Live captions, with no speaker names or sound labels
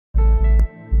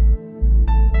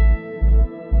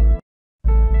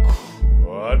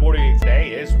morning.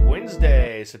 Today is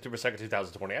Wednesday, September 2nd,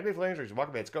 2020. I'm Dave Landry.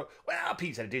 Welcome back. Let's go. Well,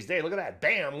 peace out of day. Look at that.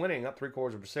 Bam, winning up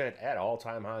 0.75% at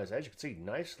all-time highs. As you can see,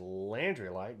 nice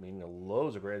Landry-like, meaning the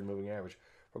lows are greater than moving average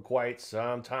for quite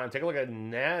some time. Take a look at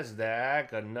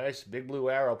NASDAQ. A nice big blue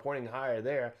arrow pointing higher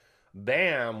there.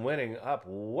 Bam, winning up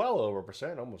well over a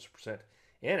percent, almost a percent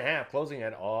and a half, closing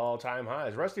at all-time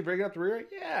highs. Rusty bringing up the rear.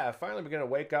 Yeah, finally beginning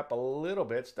to wake up a little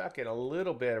bit, stuck in a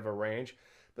little bit of a range.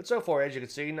 But so far, as you can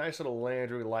see, nice little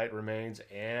Landry light remains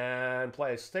in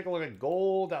place. Take a look at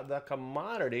gold, the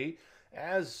commodity.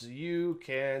 As you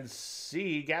can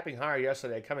see, gapping higher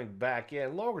yesterday, coming back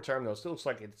in. Longer term, though, still looks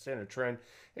like it's in a trend.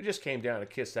 It just came down to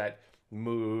kiss that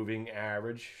moving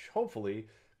average. Hopefully,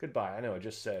 goodbye. I know I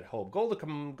just said hope. Gold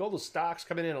to stocks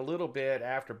coming in a little bit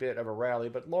after a bit of a rally,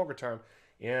 but longer term,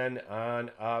 in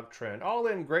an uptrend. All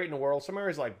in great in the world. Some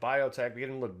areas like biotech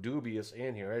beginning to look dubious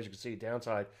in here. As you can see,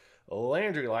 downside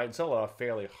Landry light and sell off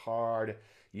fairly hard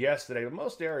yesterday, but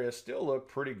most areas still look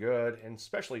pretty good, and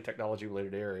especially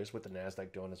technology-related areas with the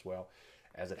NASDAQ doing as well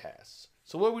as it has.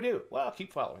 So what do we do? Well,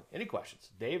 keep following. Any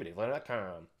questions? Dave at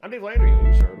DaveLandry.com. I'm Dave Landry.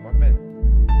 You, sir, Mark Ben.